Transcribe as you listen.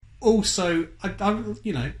also,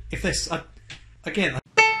 you know, if there's again,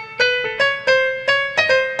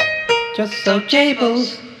 Just so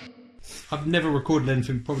Jables. I've never recorded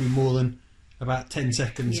anything probably more than about 10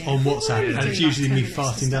 seconds Yeah. on WhatsApp, Really and do it's like usually 10 me minutes to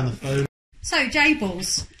farting down the start. phone. So,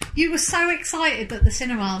 Jables, you were so excited that the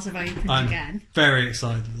cinemas have opened I'm again very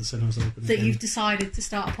excited that the cinema's open that again. you've decided to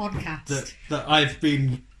start a podcast. that I've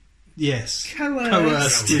been, yes,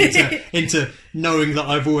 Coerced. into knowing that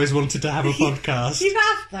I've always wanted to have a podcast. You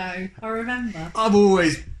have, though. I remember. I've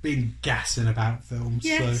always been gassing about films,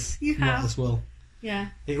 Yes, so you might have. as well. Yeah,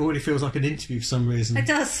 It already feels like an interview for some reason. it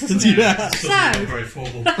does, doesn't it? Yeah. So, Very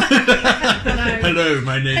formal. hello. Hello,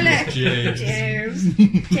 my name Hello. is James. James.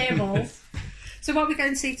 Jables. So, what are we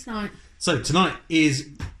going to see tonight? So tonight is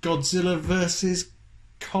Godzilla vs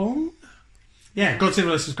Kong. Yeah,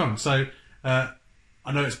 Godzilla vs Kong. So I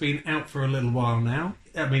know it's been out for a little while now.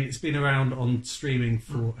 I mean, it's been around on streaming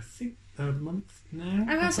for I think a month now.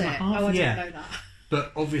 Oh, has month and it? a half. Oh, I yeah. didn't know that.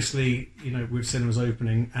 But obviously, you know, with cinemas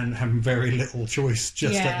opening and having very little choice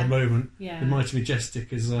just at Yeah. the moment, Yeah. the Mighty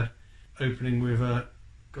Majestic is opening with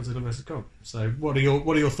Godzilla vs Kong. So, what are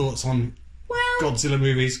your thoughts on Well, Godzilla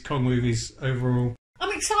movies, Kong movies overall?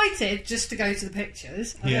 I'm excited just to go to the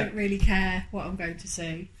pictures. I Yeah. don't really care what I'm going to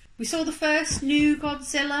see. We saw the first new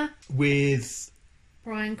Godzilla, With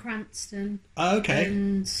Bryan Cranston, okay,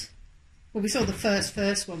 and well, we saw the first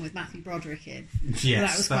one with Matthew Broderick in. yes, Well,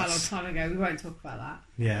 that was quite a long that's- time ago. We won't talk about that.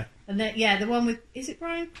 Yeah, And then, yeah, the one with is it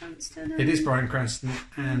Bryan Cranston? it is Bryan Cranston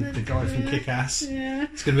and the guy from Yeah. Kick-Ass. Yeah,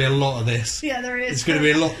 It's going to be a lot of this. yeah, there is. There's going to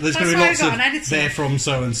be a lot. There's That's going to be why I lots got of an editor. they're from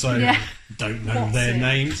so and so. Yeah. Don't know What's their it?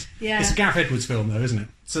 names. Yeah. It's a Gareth Edwards film though, isn't it?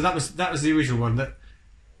 So that was the original one that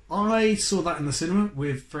I saw that in the cinema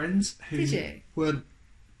with friends who Did you?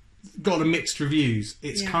 got a mixed reviews.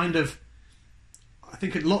 It's Yeah. kind of. I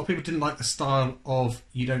think a lot of people didn't like the style of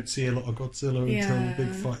you don't see a lot of Godzilla Yeah. until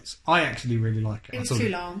big fights. I actually really like it. It I was thought too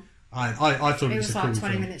long. I thought It it was was a like cool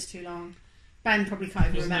 20 film. minutes too long. Ben probably can't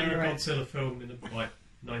even Wasn't there remember a it. Godzilla film in like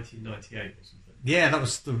 1998 or something? Yeah, that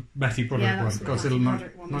was the Matthew Broderick Yeah, one. that's the Godzilla Matthew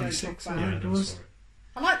Broderick one we don't 96. talk I about. think it no, was. sorry.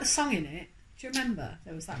 I like the song in it. Do you remember?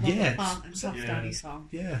 There was that Robert Yeah. Plant and Puff Yeah. Daddy song.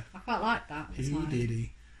 Yeah. I quite liked that. at the P time.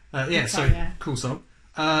 Diddy. Yeah, Good so song, yeah. cool song.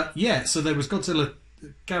 Yeah, so there was Godzilla,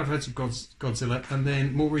 Gareth Edwards of Godzilla, and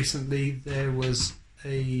then more recently there was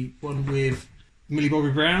a one with Millie Bobby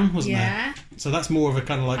Brown, wasn't Yeah. there? So that's more of a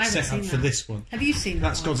kind of I like haven't setup seen for that. this one. Have you seen that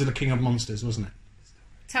That's one? Godzilla King of Monsters, wasn't it?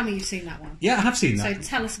 Tell me you've seen that one. Yeah, I have seen So that.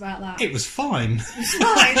 tell us about that. It was fine. It's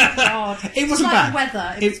fine, oh God. It wasn't it's like bad. The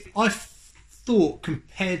weather. It was, Thought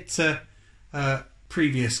compared to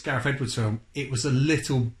previous Gareth Edwards film, it was a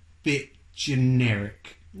little bit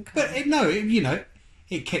generic. Okay. But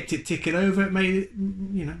it kept it ticking over. It made it,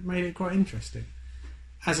 made it quite interesting.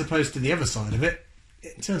 As opposed to the other side of it,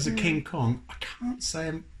 in terms Mm. of King Kong, I can't say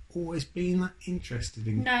I'm always been that interested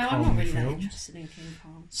in no, Kong I'm not really that films. interested in King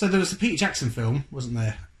Kong. So there was the Peter Jackson film, wasn't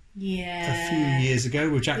there, Yeah. a few years ago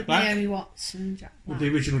with Jack With Black, Naomi Watts and Jack with Black.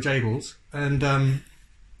 the original Jables, and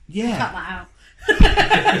yeah. Cut that out.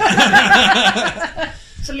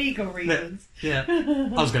 For legal reasons. Yeah,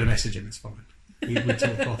 I was going to message him. It's fine. We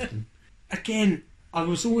talk often. Again, I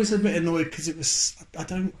was always a bit annoyed because it was. I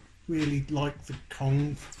don't really like the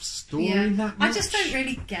Kong story that much. I just don't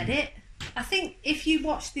really get it. I think if you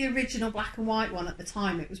watched the original black and white one at the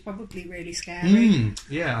time, it was probably really scary.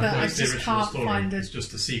 Yeah, But Well, I it's the just original can't story. find It's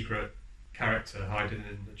just a secret character hiding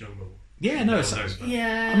in the jungle. yeah. No No, one it's, knows about.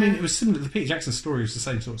 Yeah. I mean, it was similar. The Peter Jackson story was the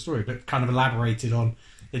same sort of story, but kind of elaborated on.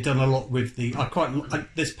 They've done a lot with the.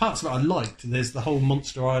 There's parts of it I liked. There's the whole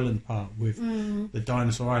Monster Island part with the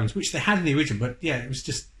dinosaur islands, which they had in the original, but yeah, it was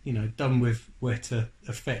just done with wetter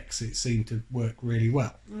effects. It seemed to work really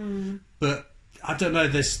well. But I don't know.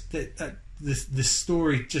 This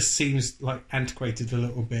story just seems like antiquated a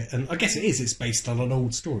little bit, and I guess it is. It's based on an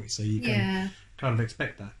old story, so you can Yeah. kind of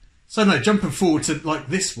expect that. So no, jumping forward to like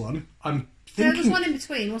this one, I'm There thinking. was one in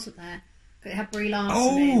between, wasn't there? It had Brie Larson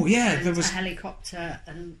Oh, in, yeah, and there was- a helicopter,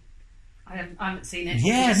 and I haven't seen it.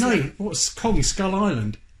 Yeah, no, obviously. what's Kong Skull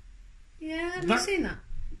Island? Yeah, have you That- seen that?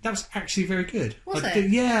 That was actually very good. Was I it?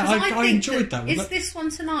 did- yeah, 'Cause I think enjoyed that one. Is That- this one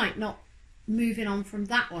tonight not moving on from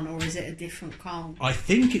that one, or is it a different Kong? I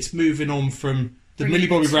think it's moving on from the Bringing Millie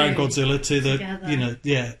Bobby the Brown two Godzilla to the, together.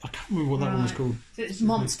 yeah, I can't remember what that one was Right. called. So it's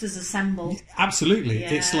Monsters Assemble. Absolutely, Yeah.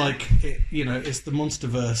 it's like it's the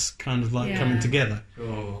MonsterVerse kind of like Yeah. coming together.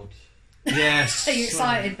 God. Yes. Are you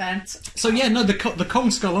excited, Ben? So yeah, no, the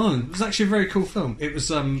Kong Skull Island was actually a very cool film. It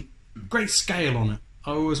was great scale on it.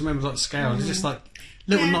 I always remember that scale. It was just like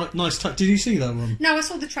little Yeah. nice touch. Did you see that one? No, I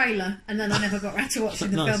saw the trailer and then I never got around to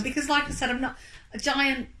watching the Nice. film because, like I said, I'm not a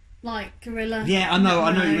giant like gorilla. Yeah, I know No.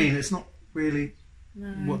 what you mean. It's not really No.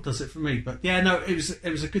 what does it for me. But yeah, no, it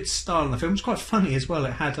was a good style in the film. It was quite funny as well.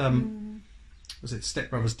 It had was it Step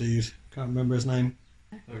Brothers dude? Can't remember his name.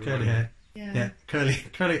 Oh, Curly right. hair. Yeah. Curly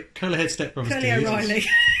head Step Brothers Curly dude. O'Reilly.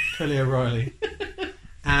 Curly O'Reilly.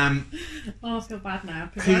 Oh, I feel bad now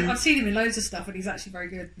because Who- I've seen him in loads of stuff and he's actually very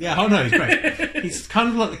good. Yeah, I know, he's great. He's kind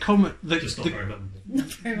of like Just not very memorable. Not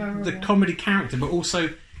very memorable. the comedy character, but also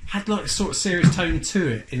had like a sort of serious tone to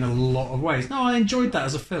it in a lot of ways. No, I enjoyed that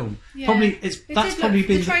as a film. Yeah. Probably It that's did probably look,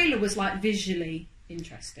 been the trailer was like visually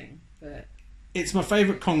interesting, but it's my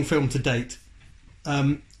favourite Kong film to date.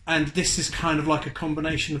 And this is kind of like a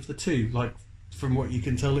combination of the two. Like from what you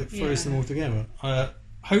can tell, it throws Yeah. them all together.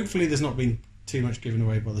 Hopefully, there's not been too much given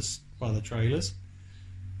away by the trailers.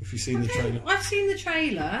 If you've seen the trailer, I've seen the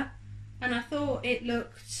trailer and I thought it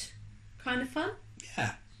looked kind of fun.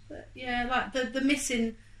 yeah, But yeah, like the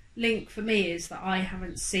missing link for me is that I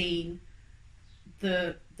haven't seen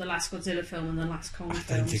the last Godzilla film and the last Kong I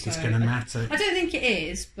film. don't think it's so going to matter. I don't think it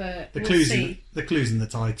is, but The we'll clues, see. the clues in the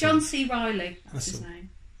title. John C. Riley, that's That's his all. name.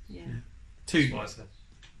 Yeah. Two. That's what I said.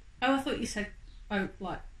 Oh, I thought you said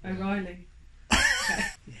O'Reilly.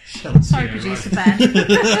 Shut up. Sorry, Yeah, producer right.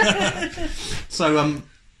 Ben. So,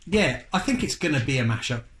 yeah, I think it's going to be a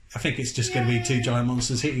mashup. I think it's just going to be two Yeah. giant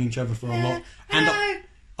monsters hitting each other for a lot. And No.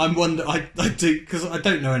 I'm wonder. I do because I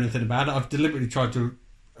don't know anything about it. I've deliberately tried to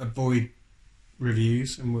avoid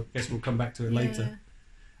reviews, and guess we'll come back to it later.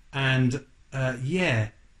 And yeah,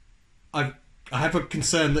 I have a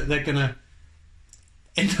concern that they're going to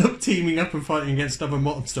end up teaming up and fighting against other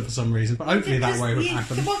monster for some reason. But hopefully that way will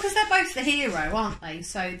happen. Well, because they're both the hero, aren't they?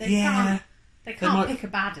 So they Yeah, can't might- pick a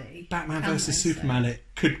baddie. Batman can versus they? Superman. It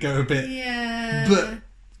could go a bit, Yeah. but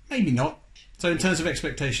maybe not. So in terms of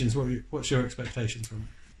expectations, what's your expectations from it?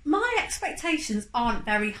 My expectations aren't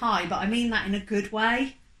very high, but I mean that in a good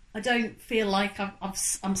way. I don't feel like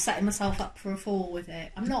I'm setting myself up for a fall with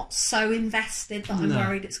it. I'm not so invested that I'm No.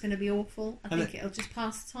 worried it's going to be awful. I And think it'll just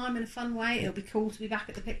pass the time in a fun way. It'll be cool to be back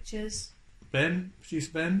at the pictures. Ben,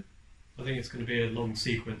 producer Ben. I think it's going to be a long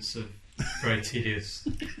sequence of very tedious,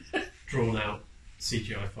 drawn out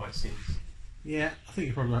CGI fight scenes. Yeah, I think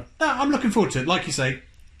you're probably right. No, I'm looking forward to it. Like you say,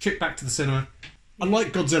 trip back to the cinema. I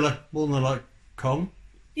like Godzilla more than I like Kong.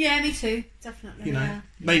 Yeah, me too. Definitely. You know, yeah.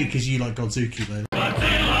 mainly because you like Godzuki though.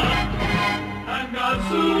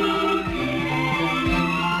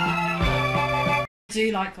 I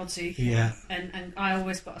do like Godzuki. Yeah. And I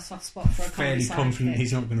always got a soft spot for a comedy Fairly confident sidekick.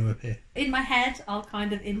 he's not going to appear. In my head, I'll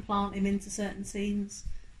kind of implant him into certain scenes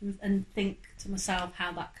and think to myself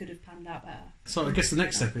how that could have panned out better. So I guess the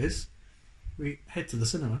next step is we head to the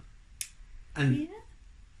cinema and Yeah,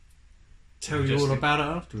 tell you all about it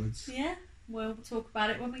afterwards. yeah. We'll talk about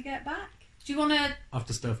it when we get back. Do you want to?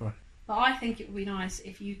 After stir fry. But I think it would be nice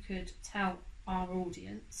if you could tell our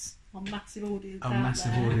audience, our massive audience, Our out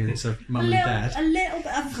massive there, audience of mum and a little, dad. a little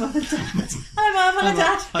bit of mum and dad. Hi, mum. Hello,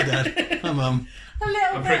 dad. Hi dad. Hi mum. A little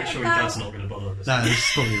I'm bit pretty sure your about, dad's not going to bother on this. No,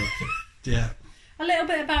 it's probably right. Yeah. a little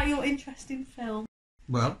bit about your interesting film.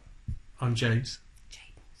 Well, I'm James.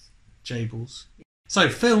 Jables. Jables. So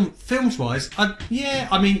films wise,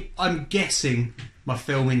 I'm guessing my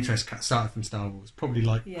film interest started from Star Wars. Probably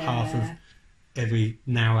like half of every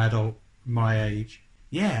now adult my age.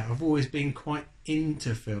 Yeah, I've always been quite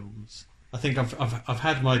into films. I think I've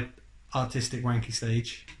had my artistic wanky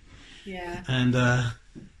stage, Yeah. and Now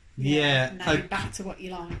I you're back to what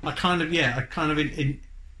you like. kind of in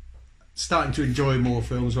starting to enjoy more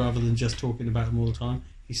films rather than just talking about them all the time.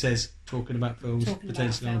 He says talking about films Talking about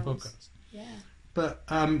potentially on a films. podcast. Yeah. But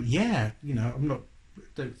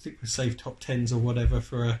don't think we save top tens or whatever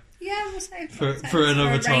for a Yeah, we'll save for content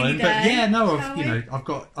another a time. rainy But day, yeah, no, shall I've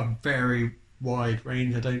got a very wide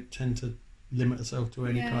range. I don't tend to limit myself to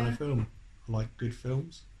any Yeah. kind of film. I like good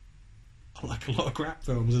films. I like a lot of crap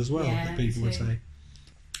films as well. Yeah, that people me would too. say.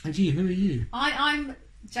 And you, who are you? I'm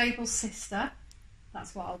Jable's sister.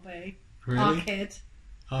 That's what I'll be. Our Really? kid.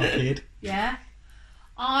 Our kid. Yeah.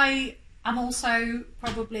 I am also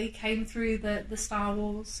probably came through the Star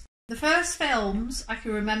Wars. The first films I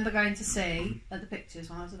can remember going to see at the pictures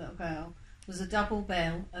when I was a little girl was a double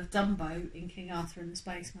bill of Dumbo in King Arthur and the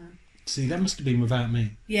Spaceman. See, that must have been without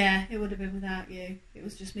me. Yeah, it would have been without you. It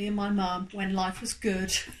was just me and my mum when life was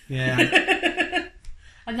good. Yeah,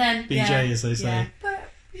 And then BJ, as they say. Yeah, but,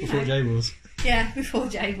 you before know, Jables. yeah, before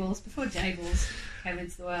Jables came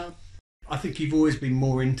into the world. I think you've always been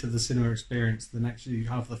more into the cinema experience than actually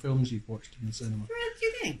half the films you've watched in the cinema. Really, do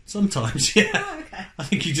you think? Sometimes, yeah. Oh, okay. I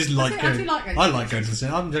think you just like I going. do like going I to like going to the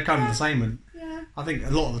cinema. I'm just kind of the same, and Yeah, I think a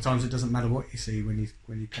lot of the times it doesn't matter what you see when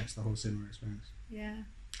you catch the whole cinema experience. yeah.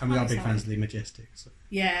 And we are big Sorry. fans of the Majestic, so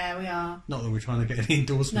Yeah, we are. not that we're trying to get any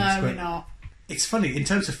endorsements. No, but we're not. It's funny, in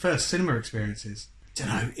terms of first cinema experiences, I don't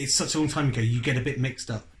know, it's such a long time ago, you get a bit mixed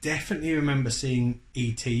up. Definitely remember seeing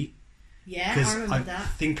E.T. Yeah, I because remember I that.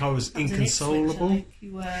 think I was That was in Ipswich, I inconsolable. think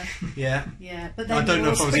you were. Yeah. Yeah, but I then don't you know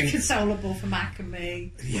were if I also was in- inconsolable for Mac and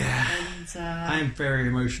Me. Yeah. And I am very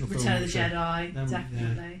emotional for Return of the Jedi, Yeah.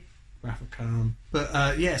 definitely. Wrath of Khan.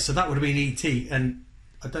 But yeah, so that would have been E.T. And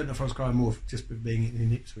I don't know if I was crying more just for being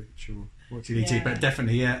in Ipswich or watching E.T. Yeah. But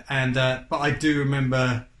definitely, yeah. And but I do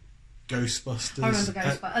remember Ghostbusters. I remember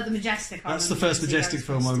Ghostbusters. At the Majestic. That's the first Majestic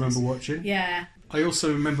film I remember watching. Yeah. I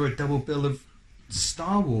also remember a double bill of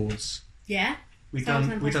Star Wars. Yeah. We've Star Wars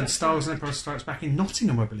done and we've done Empire Star Wars and Empire Strikes Back in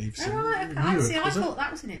Nottingham, I believe. So Oh, right, okay. Newark, See, I was it? thought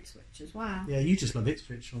that was in Ipswich as well. Yeah, you just love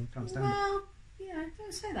Ipswich. I can't stand it. Well, yeah,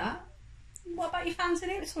 don't say that. What about your fans in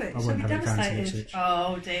Ipswich? I won't They'll be have any fans in devastated. Ipswich.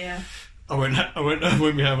 Oh dear. I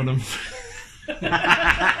won't be having them. We'll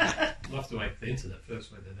have to wait for the internet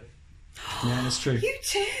first, won't they? Yeah, that's true. You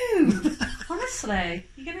too. Honestly,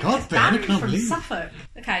 you're going to God, get Ben, I banned can't from believe it. Suffolk.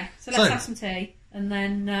 Okay, so let's So- have some tea and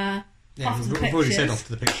then Yeah, off to the we've already said pictures. off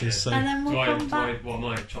to the pictures. So and then Do we'll I, come back. what am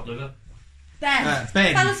I, chopped liver? Ben,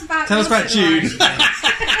 Ben, tell us about tell us your about cinema June.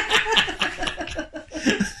 life.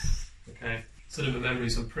 Okay. Cinema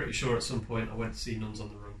memories, I'm pretty sure at some point I went to see Nuns on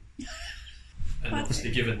the Run. And That's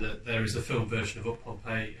obviously, given that there is a film version of Up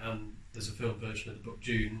Pompeii and there's a film version of the book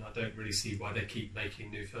June, I don't really see why they keep making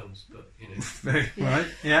new films. But, you know, Very Yeah. right.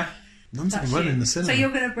 Yeah. Nuns That's can run you. in the cinema. So you're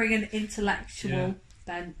going to bring an intellectual Yeah.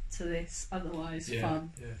 bent to this otherwise yeah,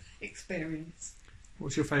 fun yeah. experience.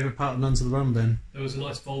 What's your favourite part of Nuns of the Run, Ben? There was a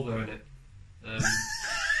nice Volvo in it. That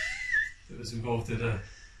was involved in a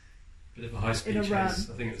bit of a high-speed In a chase. run. I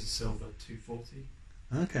think it was a silver 240.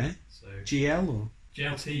 Okay. So GL or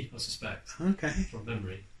GLT, I suspect, okay. from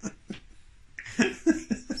memory.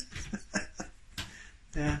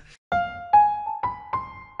 Yeah.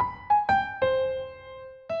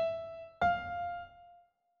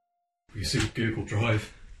 Using Google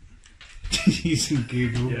Drive. Using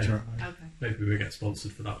Google Yeah. Drive. Okay. Maybe we'll get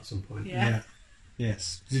sponsored for that at some point. Yeah.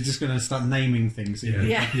 Yes. You're just going to start naming things. Yeah.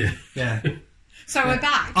 Yeah. Yeah. Yeah. So we're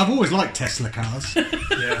back. I've always liked Tesla cars.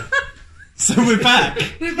 Yeah. So we're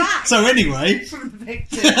back. We're back So anyway, from the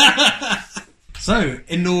picture. so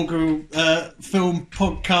inaugural film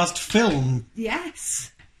podcast film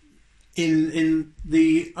Yes. in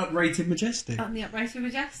the uprated Majestic. On the Uprated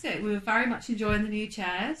Majestic. We were very much enjoying the new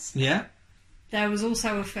chairs. Yeah. There was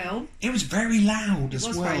also a film. It was very loud It as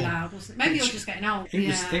was well. very loud, wasn't it? Maybe you're just getting old.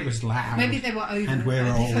 It was loud. Maybe they were And we're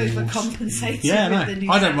old. overcompensating Yeah, with no, the new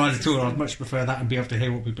I don't mind sound at all. I'd system. much prefer that and be able to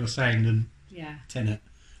hear what people are saying than Yeah. Tenet.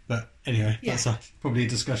 But anyway, Yeah. that's probably a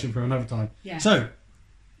discussion for another time. Yeah. So,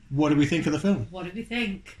 what do we think of the film? What did we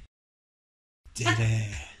think? Did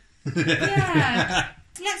it? Yeah.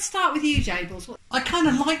 Let's start with you, Jables. What- I kind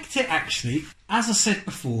of liked it actually. As I said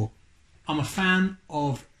before, I'm a fan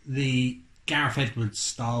of the Gareth Edwards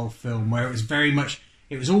style film where it was very much,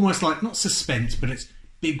 it was almost like, not suspense, but it's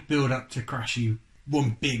big build up to crashy,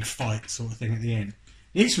 one big fight sort of thing at the end.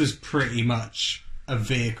 This was pretty much a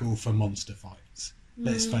vehicle for monster fights,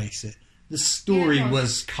 let's face it. The story Yeah, it was.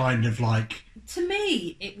 was kind of like, To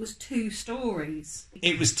me, it was two stories.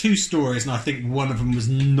 it was two stories and I think one of them was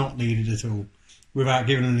not needed at all, without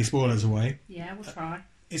giving any spoilers away. Yeah, we'll try.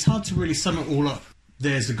 It's hard to really sum it all up.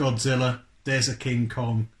 There's a Godzilla, there's a King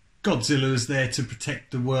Kong. Godzilla is there to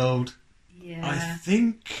protect the world, Yeah. I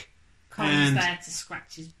think. Kong's and there to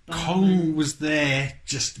scratch his bum. Kong was there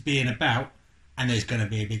just being about, and there's going to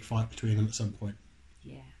be a big fight between them at some point.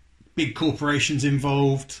 Yeah. Big corporations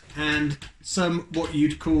involved, and some what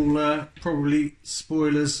you'd call probably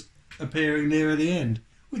spoilers appearing near the end,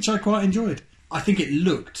 which I quite enjoyed. I think it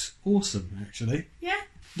looked awesome, actually. Yeah.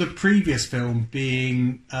 The previous film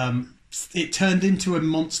being it turned into a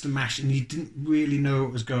monster mash and you didn't really know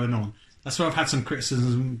what was going on. That's why I've had some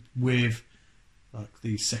criticism with like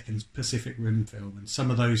the second Pacific Rim film and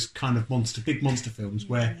some of those kind of big monster films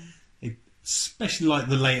where especially like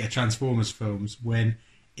the later Transformers films when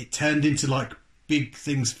it turned into like big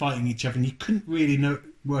things fighting each other and you couldn't really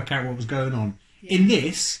work out what was going on. Yeah. In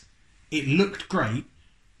this, it looked great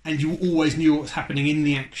and you always knew what was happening in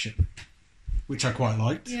the action, which I quite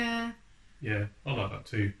liked. Yeah. Yeah, I like that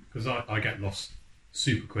too, because I get lost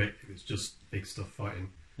super quick if it's just big stuff fighting.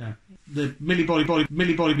 Yeah. The Millie Bobby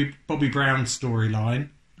Brown storyline,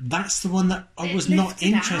 that's the one that I It was not lifted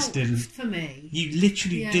interested out in. for me. You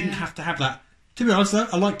literally Yeah. didn't have to have that. To be honest though,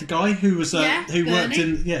 I liked the guy who was Yeah, who worked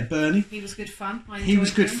Bernie. in Bernie. He was good fun. I He was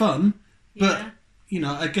enjoyed good him. fun, but Yeah. you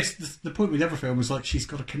know, I guess the point with the other film was like she's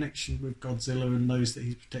got a connection with Godzilla and knows that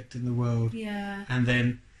he's protecting the world, Yeah. and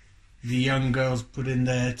then the young girl's put in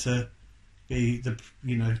there to be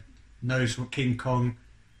knows what King Kong,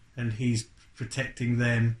 and he's protecting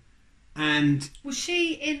them, and Was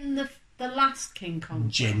she in the last King Kong?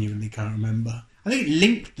 genuinely can't remember. I think it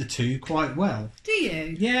linked the two quite well. Do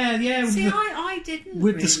you? Yeah. See, with I didn't.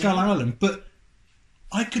 with really. the Skull Island, but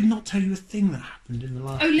I could not tell you a thing that happened in the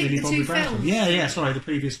last. Oh, link Millie the Bobby two Brown film. films? Yeah. Sorry, the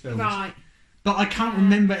previous films. Right. But I can't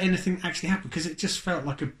remember anything that actually happened because it just felt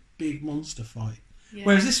like a big monster fight. Yeah.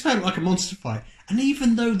 Whereas this felt like a monster fight, and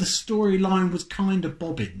even though the storyline was kind of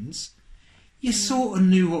bobbins, you sort of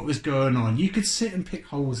knew what was going on. You could sit and pick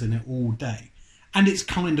holes in it all day, and it's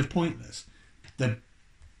kind of pointless. The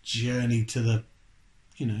journey to the,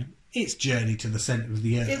 its journey to the centre of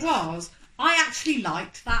the earth. It was. I actually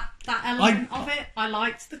liked that element of it. I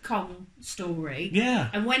liked the Kong story. Yeah.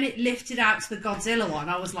 And when it lifted out to the Godzilla one,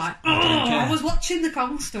 I was like, I don't care. I was watching the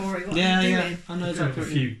Kong story. What are you doing? I know I have a exactly.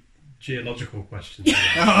 few geological questions.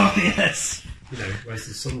 Oh yes. Where's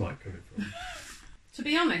the sunlight coming from? To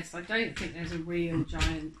be honest, I don't think there's a real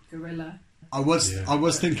giant gorilla. I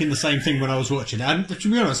was thinking the same thing when I was watching it. And to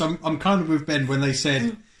be honest, I'm kind of with Ben when they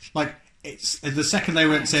said like it's the second they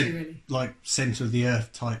went and said Really. like centre of the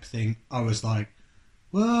earth type thing. I was like,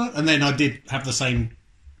 what? And then I did have the same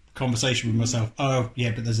conversation with myself. Oh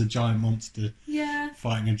yeah, but there's a giant monster Yeah.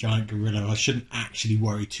 fighting a giant gorilla. I shouldn't actually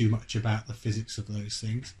worry too much about the physics of those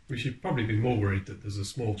things. We should probably be more worried that there's a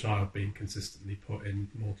small child being consistently put in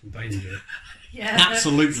mortal danger. Yeah.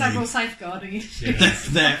 Absolutely. Several safeguarding issues.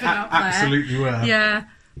 There popping up there. absolutely were. Yeah.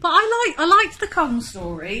 But I liked the Kong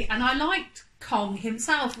story, and I liked Kong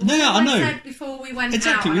himself. No, I know. I said before we went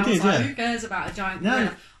Exactly, out, we and I was did, like, yeah. who cares about a giant No.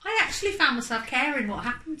 gorilla? I actually found myself caring what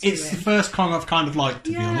happened to It's him. the first Kong I've kind of liked,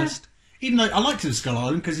 to be Yeah. honest. Even though I liked him in Skull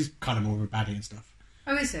Island because he's kind of more of a baddie and stuff.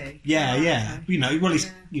 Oh, is he? Yeah, Oh, yeah. okay.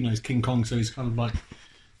 He's King Kong, so he's kind of like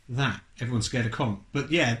that. Everyone's scared of Kong. But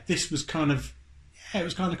yeah, this was kind of it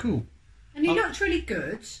was kind of cool. And he looked really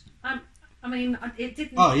good. I mean, it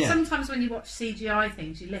didn't. Oh, yeah. Sometimes when you watch CGI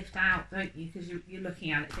things, you lift out, don't you? Because you're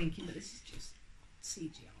looking at it thinking, but this is just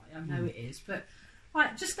CGI. I know it is, but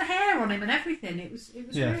like just the hair on him and everything, it was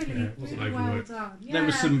Yeah. really, Yeah, it wasn't really well overworked. done. Yeah, There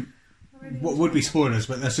was some I really what enjoyed would be it. spoilers,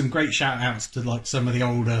 but there's some great shout outs to like some of the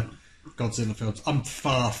older Godzilla films. I'm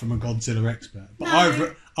far from a Godzilla expert, but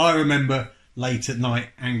No. I remember late at night,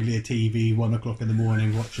 Anglia TV, 1 o'clock in the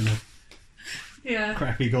morning, watching a Yeah.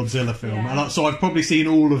 crappy Godzilla film. Yeah. And so I've probably seen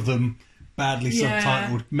all of them badly Yeah.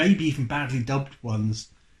 subtitled, maybe even badly dubbed ones,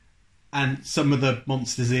 and some of the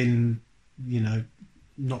monsters in,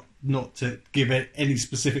 not to give it any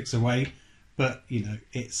specifics away, but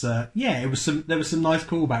it's there was some nice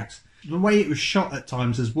callbacks. The way it was shot at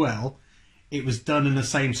times as well, it was done in the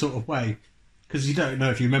same sort of way, because you don't know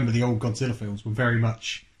if you remember the old Godzilla films were very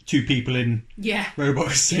much two people in Yeah.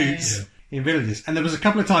 robot suits in villages. And there was a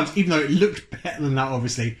couple of times, even though it looked better than that,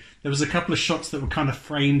 obviously, there was a couple of shots that were kind of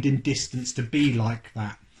framed in distance to be like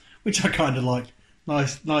that, which I kind of liked.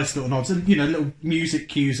 Nice little nods. And, little music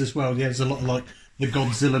cues as well. Yeah, there's a lot of, like, the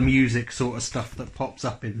Godzilla music sort of stuff that pops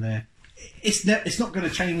up in there. It's not going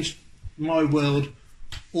to change my world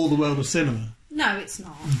or the world of cinema, No, it's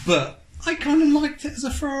not. but I kind of liked it as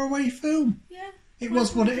a throwaway film. Yeah. It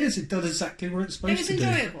was what it is. It does exactly what it's It supposed was to do.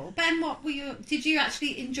 enjoyable. Ben, did you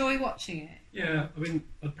actually enjoy watching it? Yeah, I mean,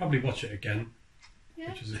 I'd probably watch it again,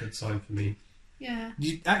 Yeah. which is a good sign for me. Yeah.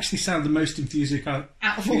 You actually sound the most enthusiastic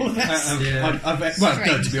Out of all of us.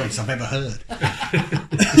 to be honest, I've ever heard.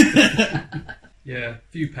 Yeah, a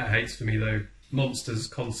few pet hates for me though. Monsters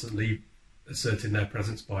constantly asserting their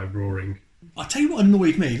presence by roaring. I'll tell you what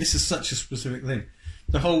annoyed me. This is such a specific thing.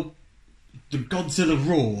 The Godzilla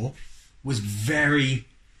roar was very,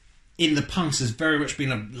 in the past, has very much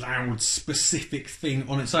been a loud, specific thing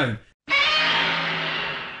on its own.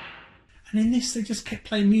 And in this, they just kept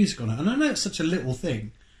playing music on it. And I know it's such a little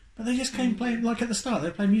thing, but they just came playing, like at the start, they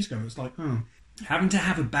were playing music on it. It's like, having to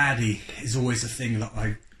have a baddie is always a thing that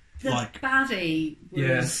I The like. baddie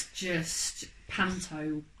Yeah. was just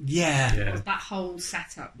panto. Yeah. Yeah. That whole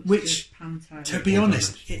setup was Which, just panto. To be Well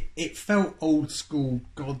honest, done. it felt old school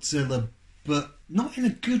Godzilla, but not in a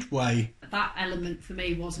good way. That element for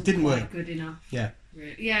me wasn't Didn't quite work. good enough. Yeah.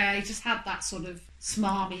 Really. Yeah, he just had that sort of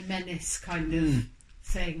smarmy menace kind of Mm.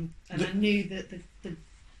 thing, and The- I knew that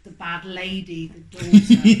the bad lady, the daughter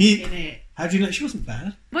in it. How do you know she wasn't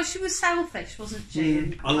bad? Well, she was selfish, wasn't she?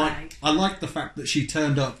 in I play? like the fact that she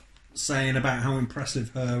turned up saying about how impressive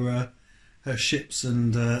her ships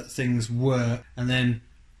and things were, and then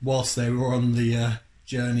whilst they were on the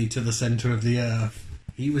journey to the centre of the earth,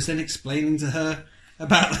 he was then explaining to her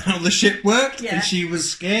about how the ship worked, Yeah. and she was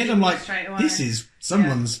scared. I'm like, Straight away. this is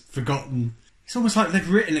someone's forgotten. It's almost like they've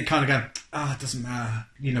written it, kind of going, it doesn't matter.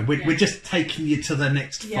 We're just taking you to the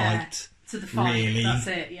next Yeah. fight. to the fight. Really? That's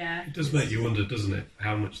it. Yeah. It does make you wonder, doesn't it,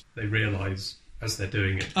 how much they realise as they're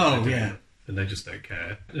doing it. Oh, they're doing yeah. it, and they just don't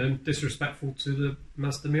care. And disrespectful to the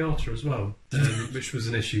Mazda Miata as well, which was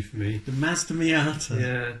an issue for me. The Mazda Miata.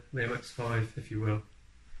 Yeah, the MX-5, if you will.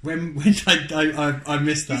 When I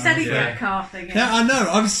missed that. You said he'd Yeah. get a car thing. Yeah, I know.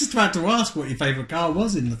 I was just about to ask what your favourite car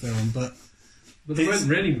was in the film, but But there It's- weren't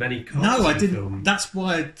really many cars no, I in the didn't. film. That's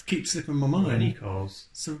why it keeps slipping my Or any mind. cars.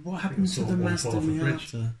 So what happened to sort the of one Mazda fall off a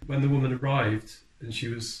bridge. Miata? When the woman arrived and she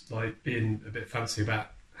was like being a bit fancy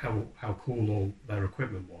about how cool all their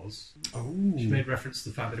equipment was, Oh, she made reference to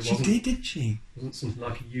the fact that it she wasn't did she? something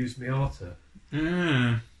like a used Miata.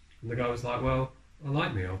 Yeah, And the guy was like, "Well, I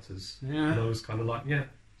like Miatas," and I yeah, was kind of like, "Yeah,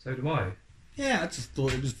 so do I." yeah. I just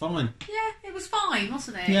thought it was fine. Yeah, it was fine,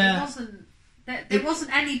 wasn't it? Yeah. It wasn't. There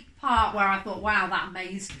wasn't any part where I thought, "Wow, that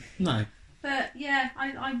amazed me." No, But yeah,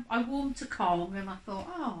 I warmed to Kong, and I thought,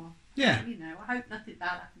 "Oh, yeah, you know, I hope nothing bad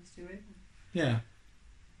happens to him." yeah.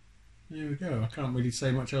 There we go. I can't really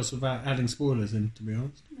say much else without adding spoilers in, to be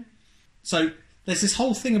honest. No. So there's this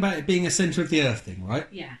whole thing about it being a centre of the earth thing, right?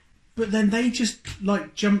 Yeah, But then they just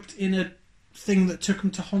like jumped in a thing that took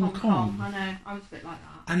them to Hong Kong, I know. I was a bit like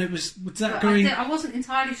that. and it was that But going? I wasn't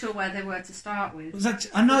entirely sure where they were to start with. Was that?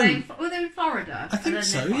 I know. Were they in Florida? I And think then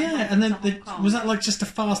so, they got yeah. to And then Hong Kong? was that like just a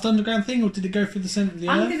fast underground thing, or did it go through the centre of the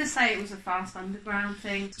I'm earth? going to say it was a fast underground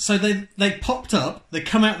thing. So they popped up. They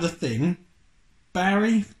come out of the thing.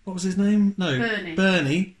 Barry, what was his name? No,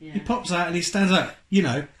 Bernie. He Yeah. pops out and he stands up, you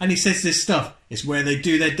know, and he says this stuff. It's where they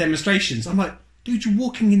do their demonstrations. I'm like, dude, you're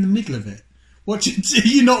walking in the middle of it. What? Are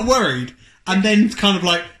you not worried? And then kind of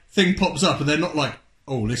like thing pops up, and they're not like,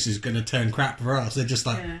 oh, this is going to turn crap for us. They're just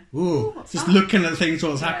like, Yeah. ooh, Ooh, what's just that? looking at things,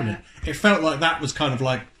 what's Yeah. happening. It felt like that was kind of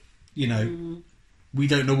like, you know, we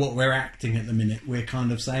don't know what we're acting at the minute. We're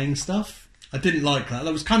kind of saying stuff. I didn't like that.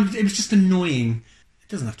 That was kind of, it was just annoying. It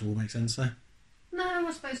doesn't have to all make sense though. No,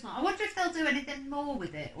 I suppose not. I wonder if they'll do anything more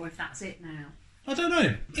with it, or if that's it now. I don't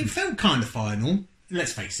know. It felt kind of final.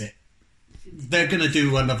 Let's face it. They're going to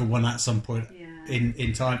do another one at some point Yeah.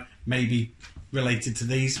 in time. Maybe related to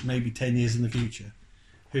these. Maybe 10 years in the future.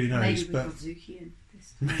 Who knows? Maybe with But Godzuki and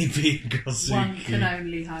this time. maybe One can Godzuki.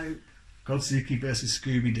 only hope. Godzuki versus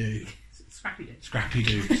Scooby Doo. Scrappy Doo. Scrappy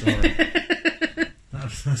Doo, sorry.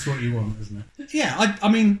 that's what you want, isn't it? Yeah,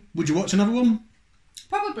 I mean, would you watch another one?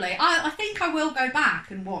 Probably. I think I will go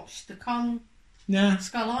back and watch the Kong Yeah.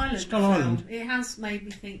 Skull Island. Skull film. Island. It has made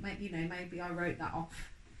me think. Maybe I wrote that off.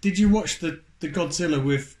 Did you watch the Godzilla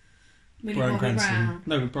with Millie Bryan Bobby Cranston? Brown.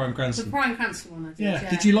 No, with Bryan The Cranston. Bryan Cranston one I did. Yeah. Yeah.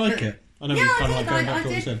 Did you like But- it? I know Yeah, we I kind of like did. going back to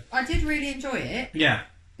what we said. I did really enjoy it, Yeah.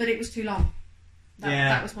 but it was too long. Yeah.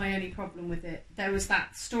 That was my only problem with it. There was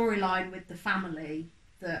that storyline with the family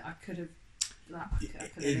that I could have.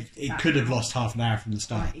 It could have lost half an hour from the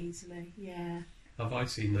start. quite easily. Yeah. Have I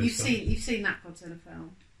seen those? You've seen that Godzilla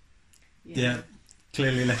film. Yeah.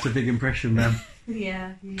 Clearly left a big impression, man.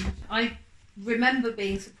 Yeah, huge. I remember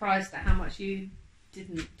being surprised at how much you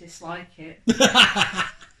didn't dislike it.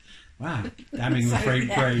 Wow. Damning the So, freight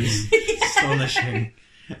yeah. praise. Astonishing.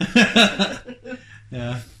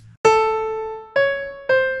 Yeah.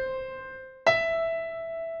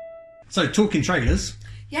 So, talking trailers.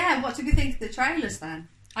 Yeah, what did we think of the trailers then?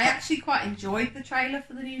 I actually quite enjoyed the trailer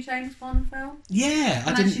for the new James Bond film. Yeah,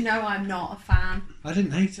 And as you know, I'm not a fan. I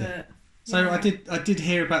didn't hate it. But, So yeah. I did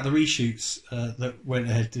hear about the reshoots that went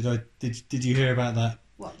ahead. Did you hear about that?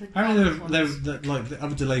 What, the Apparently Bond there ones? like the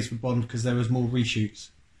other delays with Bond because there was more reshoots.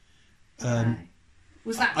 Okay.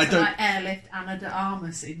 Was that I to don't- like airlift Anna de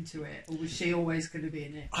Armas into it, or was she always going to be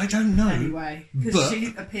in it I don't know. anyway? Because but-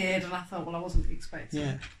 she appeared, and I thought, well, I wasn't expecting.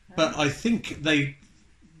 Yeah, but I think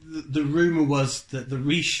the rumor was that the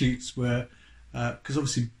reshoots were because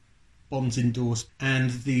obviously Bond's endorsed, and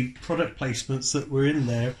the product placements that were in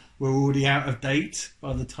there were already out of date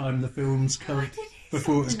by the time the film's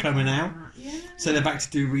before it was coming out. Yeah. So they're back to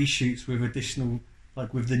do reshoots with additional,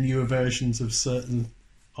 like with the newer versions of certain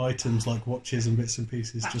items like watches and bits and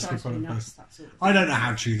pieces That just for drives me product nuts, placement. that sort of I don't know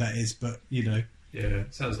how true that is, but you know, Yeah,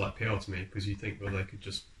 it sounds like PR to me because you think, well, they could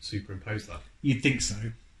just superimpose that. you'd think so.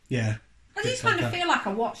 Yeah. I just Bits like kind of that. feel like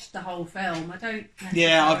I watched the whole film. I don't necessarily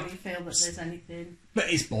Yeah, feel that there's anything But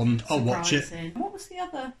it's Bond. I'll watch it. surprising. What was the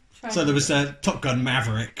other trailer? So there was Top Gun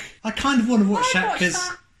Maverick. I kind of want to watch I'd that watch because,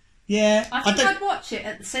 that. yeah, I I think don't. I'd watch it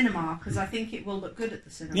at the cinema because I think it will look good at the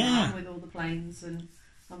cinema Yeah. with all the planes and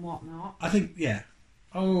whatnot. I think, yeah,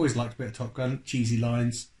 I always liked a bit of Top Gun, cheesy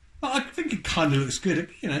lines. But I think it kind of looks good. It,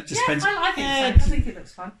 you know, it just Yeah, depends. I think yeah, so. I think it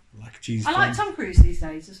looks fun. like a cheesy. I like film. Tom Cruise these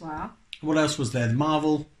days as well. What else was there?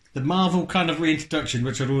 The Marvel kind of reintroduction,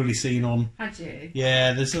 which I'd already seen on. Had you?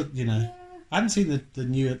 Yeah, there's a, you know, Yeah. I haven't seen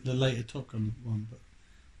the later Top Gun one, but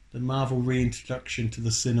The Marvel reintroduction to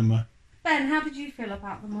the cinema. Ben, how did you feel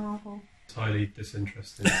about the Marvel? It's highly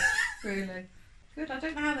disinteresting. Really? Good. I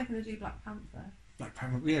don't know how they're going to do Black Panther. Black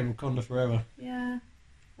Panther, yeah, Wakanda Forever. Yeah.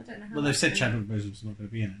 I don't know how. Well, they've said that's Chadwick Boseman's not going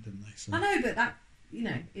to be in it, didn't they? So. I know, but that,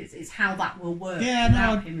 it's how that will work Yeah, no,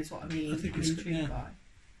 without I- him is what I mean. I think I'm it's- intrigued yeah. by.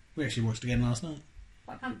 We actually watched it again last night.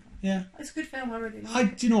 Black Panther. Yeah. It's a good film. I really like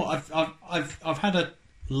it. Do you know what? I've had a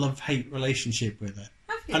love-hate relationship with it.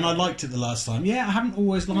 Have you? And I liked it the last time. Yeah, I haven't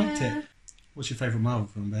always liked Yeah. it. What's your favourite Marvel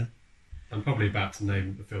film, Ben? I'm probably about to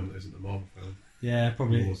name the film that isn't the Marvel film. Yeah,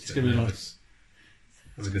 probably. Or It's going to be like... nervous.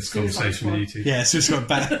 Having this Suicide conversation with you two. Yeah, so it's got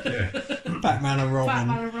Yeah. Batman and Robin.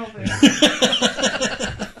 Batman and Robin.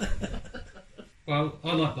 Well,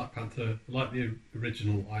 I like Black Panther. I like the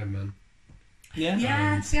original Iron Man. Yeah?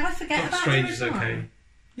 Yeah, see, I forget Doctor about Strange the is original. okay.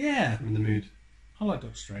 Yeah. I'm in the mood. I like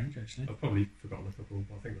Doctor Strange, actually. I've probably forgotten a couple,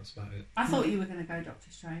 but I think that's about it. I thought you were going to go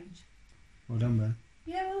Doctor Strange. Well done, Ben.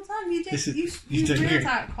 Yeah, well done. You did. This is- you you did reeled good.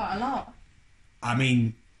 out quite a lot. I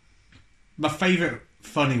mean, my favourite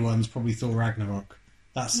funny one's probably Thor Ragnarok.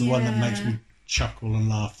 That's the one that makes Yeah. me chuckle and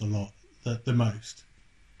laugh a lot, the most.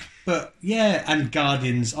 But yeah, and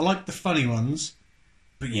Guardians, I like the funny ones.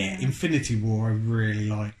 But yeah, Infinity War I really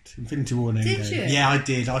liked. Infinity War and Did Endgame. you? Yeah, I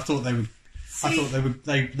did. I thought they would. See,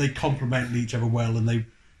 They complemented each other well, and they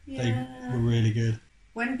were really good.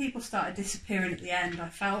 When people started disappearing at the end, I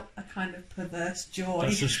felt a kind of perverse joy.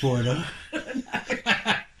 That's a spoiler.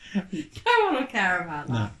 I don't want to care about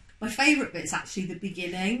that. No. My favourite bit's actually the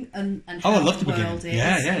beginning and Oh, how I love the world beginning. is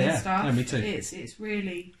Yeah, and yeah. stuff. No, me too. It's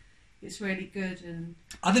really good and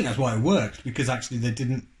I think that's why it worked, because actually they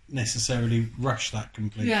didn't necessarily rush that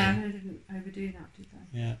completely. yeah, they didn't overdo that, did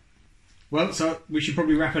they? Yeah. Well, so we should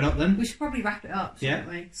probably wrap it up then. We should probably wrap it up, shouldn't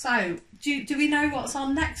Yeah. we? So, do we know what's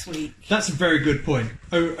on next week? That's a very good point.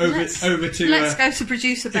 Let's Over to Let's go to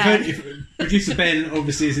producer Ben. if producer Ben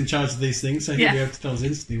obviously is in charge of these things, so he'll Yeah. be able to tell us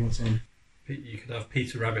instantly what's on. You could have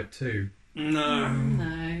Peter Rabbit too. No,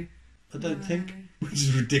 No. I don't No. think. Which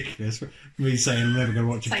is ridiculous for me saying I'm never going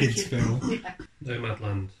to watch a Thank kids you. film. Yeah.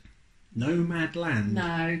 Nomadland. Nomad Land.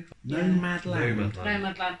 No. Nomad Land. Nomadland.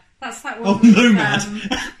 Nomadland. That's that one. Oh, with, Nomad.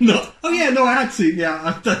 No. Oh yeah, no, I had to.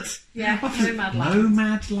 Yeah, that's Yeah, Nomadland.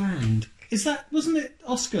 Nomad Land. Is that? Wasn't it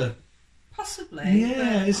Oscar? Possibly.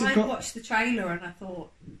 Yeah, but is it I got- watched the trailer and I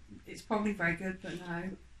thought it's probably very good, but no.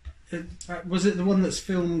 Was it the one that's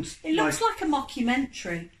filmed? It looks like a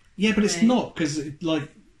mockumentary. Yeah, but it's Really? not, because it's.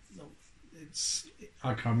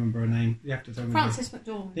 I can't remember her name. You have to tell me. Frances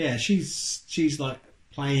McDormand. Yeah, she's like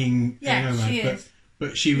playing. Yeah, Nomad, she but, is.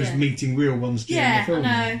 But she was Yeah. meeting real ones during Yeah, the film.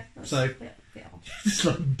 I know. That's So a bit odd. it's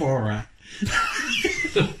like Borat.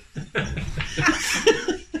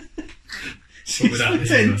 She's without the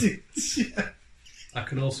pretending. I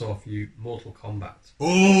can also offer you Mortal Kombat.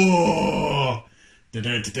 Oh.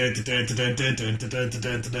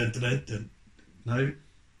 No.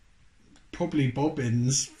 Probably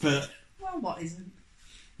Bobbins, but Well, what isn't?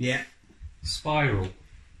 yeah. Spiral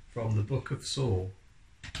from the Book of Saw.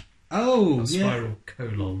 Oh, Not yeah. Spiral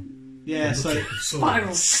colon. Yeah, From the so Book of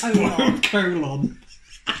Saw. Spiral colon. colon.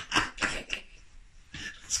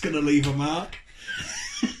 It's going to leave a mark.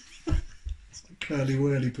 It's like curly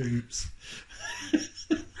whirly poops.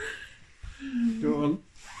 Go on.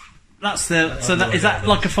 That's the. So that is that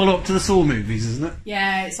like a follow up to the Saw movies, isn't it?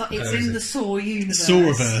 Yeah, it's is in it? the Saw universe.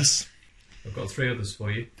 Sawverse. I've got 3 others for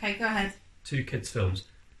you. Okay, go ahead. 2 kids' films.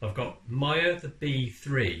 I've got Maya the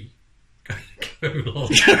B3. colon.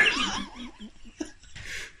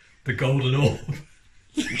 The Golden Orb.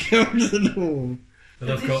 Golden Orb.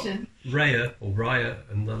 And I've got Edition. Raya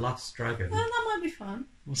and the Last Dragon. Oh, that might be fun.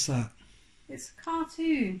 What's that? It's a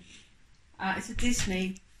cartoon. It's a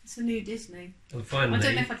Disney. It's a new Disney. And I finally,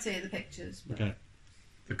 don't know if I'd see it in the pictures. But Okay.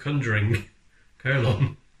 The Conjuring.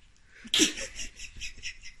 colon.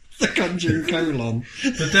 The Conjuring colon.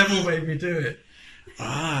 The devil made me do it.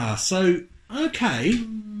 Ah, so okay.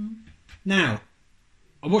 Now,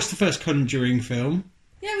 I watched the first Conjuring film.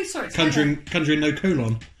 Yeah, we saw it together. Conjuring no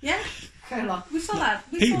colon. Yeah, colon. We saw that.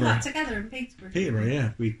 We saw Peterborough. that together in Peterborough. Peterborough,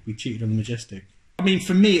 yeah. We cheated on the Majestic. I mean,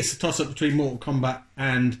 for me, it's a toss-up between Mortal Kombat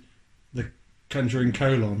and the Conjuring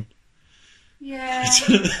colon. Yeah,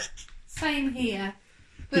 same here.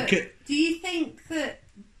 But Because- do you think that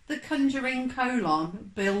the Conjuring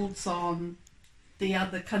colon builds on the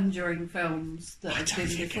other Conjuring films that I have don't been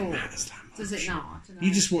think it before? matters that much. Does it not? I don't know.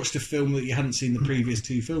 You just watched a film that you hadn't seen the previous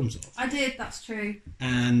 2 films of. I did. That's true.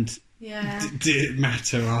 And Yeah. did it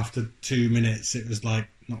matter after 2 minutes? It was like,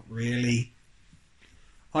 not really.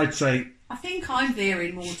 I'd say I think I'm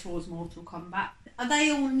veering more towards Mortal Kombat. Are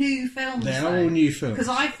they all new films? they're though? all new films. Because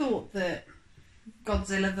I thought that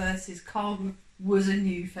Godzilla versus Kong was a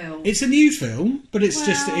new film. It's a new film, but it's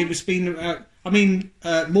just Well- it was been out. I mean,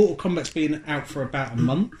 Mortal Kombat's been out for about a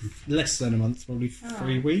month, less than a month, probably 3 How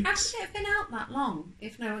could weeks. it have been out that long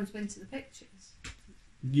if no one's been to the pictures?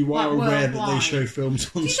 You are Like, aware that they worldwide. show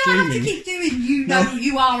films on You don't have to streaming. keep doing. You know, No.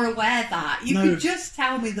 you are aware that. You No. could just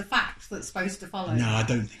tell me the facts that's supposed to follow. No, I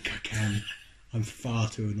don't think I can. I'm far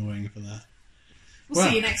too annoying for that. We'll Well-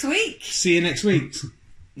 see you next week. See you next week.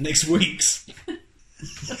 Next week's.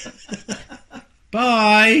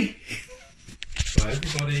 Bye. Bye,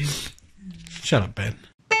 everybody. Shut up, Ben.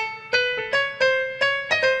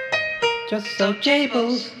 Just so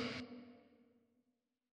Jables.